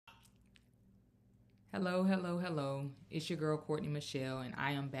Hello, hello, hello. It's your girl Courtney Michelle, and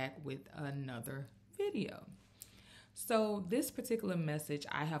I am back with another video. So, this particular message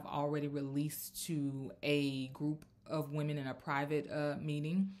I have already released to a group of women in a private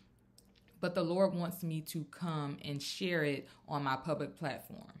meeting, but the Lord wants me to come and share it on my public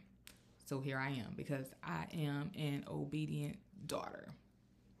platform. So, here I am because I am an obedient daughter.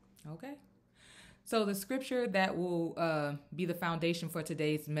 Okay? So the scripture that will be the foundation for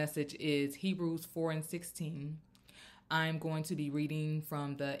today's message is Hebrews 4 and 16. I'm going to be reading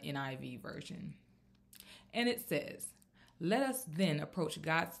from the NIV version. And it says, "Let us then approach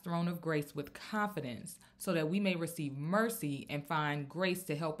God's throne of grace with confidence so that we may receive mercy and find grace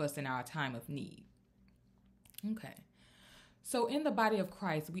to help us in our time of need." Okay. So in the body of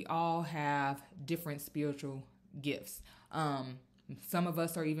Christ, we all have different spiritual gifts. Some of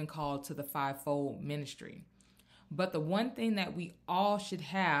us are even called to the fivefold ministry. But the one thing that we all should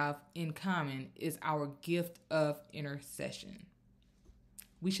have in common is our gift of intercession.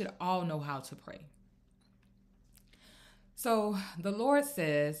 We should all know how to pray. So the Lord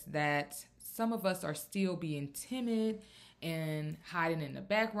says that some of us are still being timid and hiding in the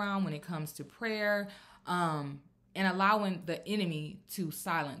background when it comes to prayer, and allowing the enemy to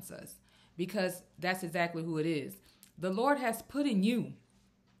silence us, because that's exactly who it is. The Lord has put in you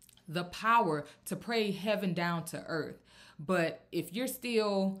the power to pray heaven down to earth. But if you're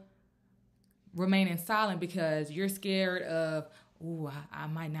still remaining silent because you're scared of, I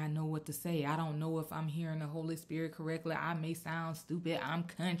might not know what to say. I don't know if I'm hearing the Holy Spirit correctly. I may sound stupid. I'm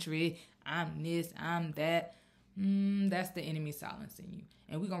country. I'm this. I'm that. That's the enemy silencing you.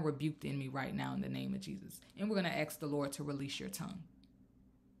 And we're going to rebuke the enemy right now in the name of Jesus. And we're going to ask the Lord to release your tongue.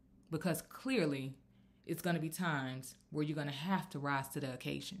 Because clearly, it's going to be times where you're going to have to rise to the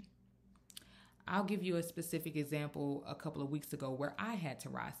occasion. I'll give you a specific example a couple of weeks ago where I had to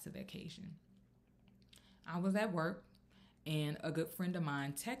rise to the occasion. I was at work and a good friend of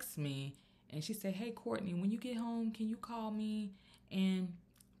mine texted me and she said, "Hey, Courtney, when you get home, can you call me and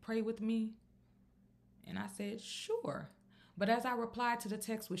pray with me?" And I said, "Sure." But as I replied to the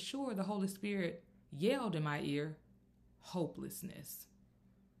text with "sure," the Holy Spirit yelled in my ear, "Hopelessness."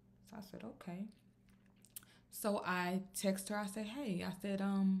 So I said, "Okay." So I text her, I said, "Hey," I said,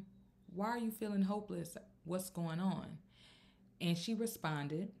 "why are you feeling hopeless? What's going on?" And she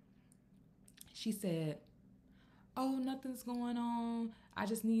responded. She said, "Oh, nothing's going on. I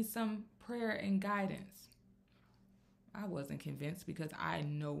just need some prayer and guidance." I wasn't convinced because I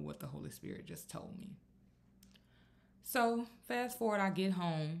know what the Holy Spirit just told me. So fast forward, I get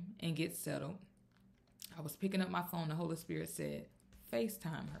home and get settled. I was picking up my phone. The Holy Spirit said,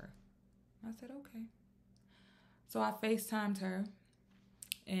 "FaceTime her." I said, "Okay." So I FaceTimed her,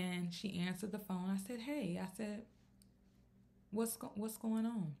 and she answered the phone. I said, "Hey," I said, what's going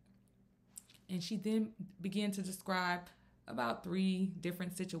on?" And she then began to describe about 3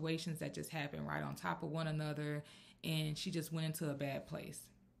 different situations that just happened right on top of one another, and she just went into a bad place.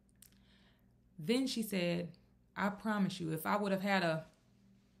 Then she said, "I promise you, if I would have had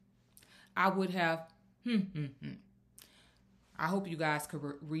I would have, I hope you guys could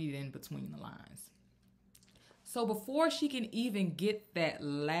read it in between the lines. So before she can even get that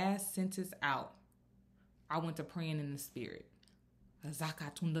last sentence out, I went to praying in the spirit.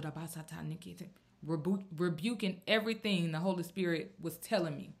 Rebuking everything the Holy Spirit was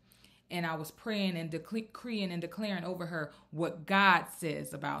telling me. And I was praying and decreeing and declaring over her what God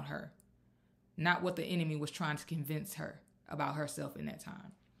says about her, not what the enemy was trying to convince her about herself in that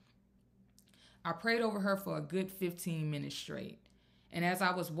time. I prayed over her for a good 15 minutes straight. And as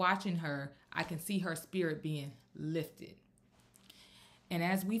I was watching her, I can see her spirit being lifted. And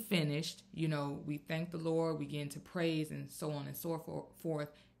as we finished, we thanked the Lord, we began to praise and so on and so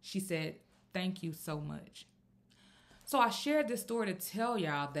forth. She said, "Thank you so much." So I shared this story to tell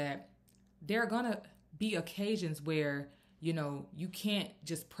y'all that there are going to be occasions where, you can't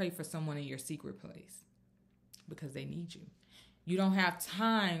just pray for someone in your secret place because they need you. You don't have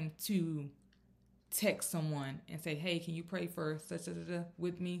time to text someone and say, "Hey, can you pray for such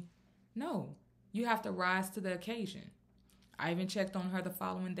with me?" No, you have to rise to the occasion. I even checked on her the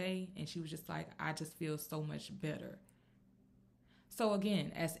following day and she was just like, "I just feel so much better." So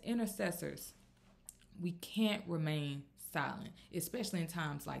again, as intercessors, we can't remain silent, especially in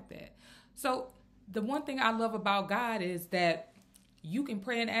times like that. So the one thing I love about God is that you can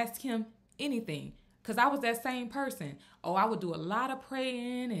pray and ask him anything. Because I was that same person. I would do a lot of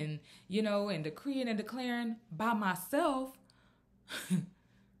praying and, and decreeing and declaring by myself.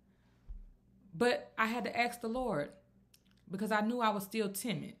 But I had to ask the Lord because I knew I was still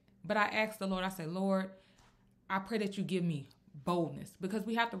timid. But I asked the Lord, I said, "Lord, I pray that you give me boldness." Because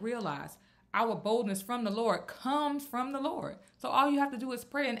we have to realize Our boldness from the Lord comes from the Lord. So all you have to do is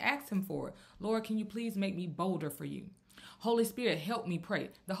pray and ask him for it. Lord, can you please make me bolder for you? Holy Spirit, help me pray.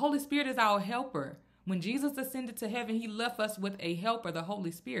 The Holy Spirit is our helper. When Jesus ascended to heaven, he left us with a helper, the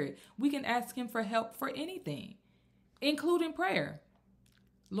Holy Spirit. We can ask him for help for anything, including prayer.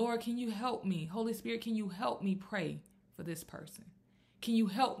 Lord, can you help me? Holy Spirit, can you help me pray for this person? Can you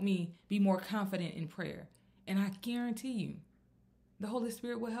help me be more confident in prayer? And I guarantee you, the Holy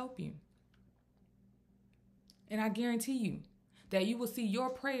Spirit will help you. And I guarantee you that you will see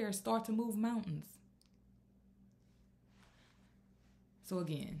your prayers start to move mountains. So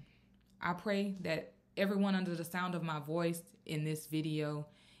again, I pray that everyone under the sound of my voice in this video,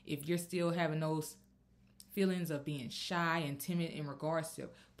 if you're still having those feelings of being shy and timid in regards to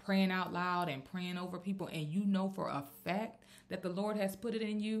praying out loud and praying over people, and you know for a fact that the Lord has put it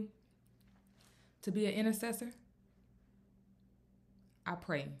in you to be an intercessor, I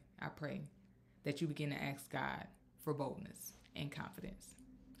pray that you begin to ask God for boldness and confidence.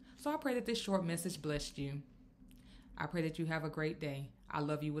 So I pray that this short message blessed you. I pray that you have a great day. I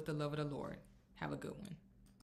love you with the love of the Lord. Have a good one.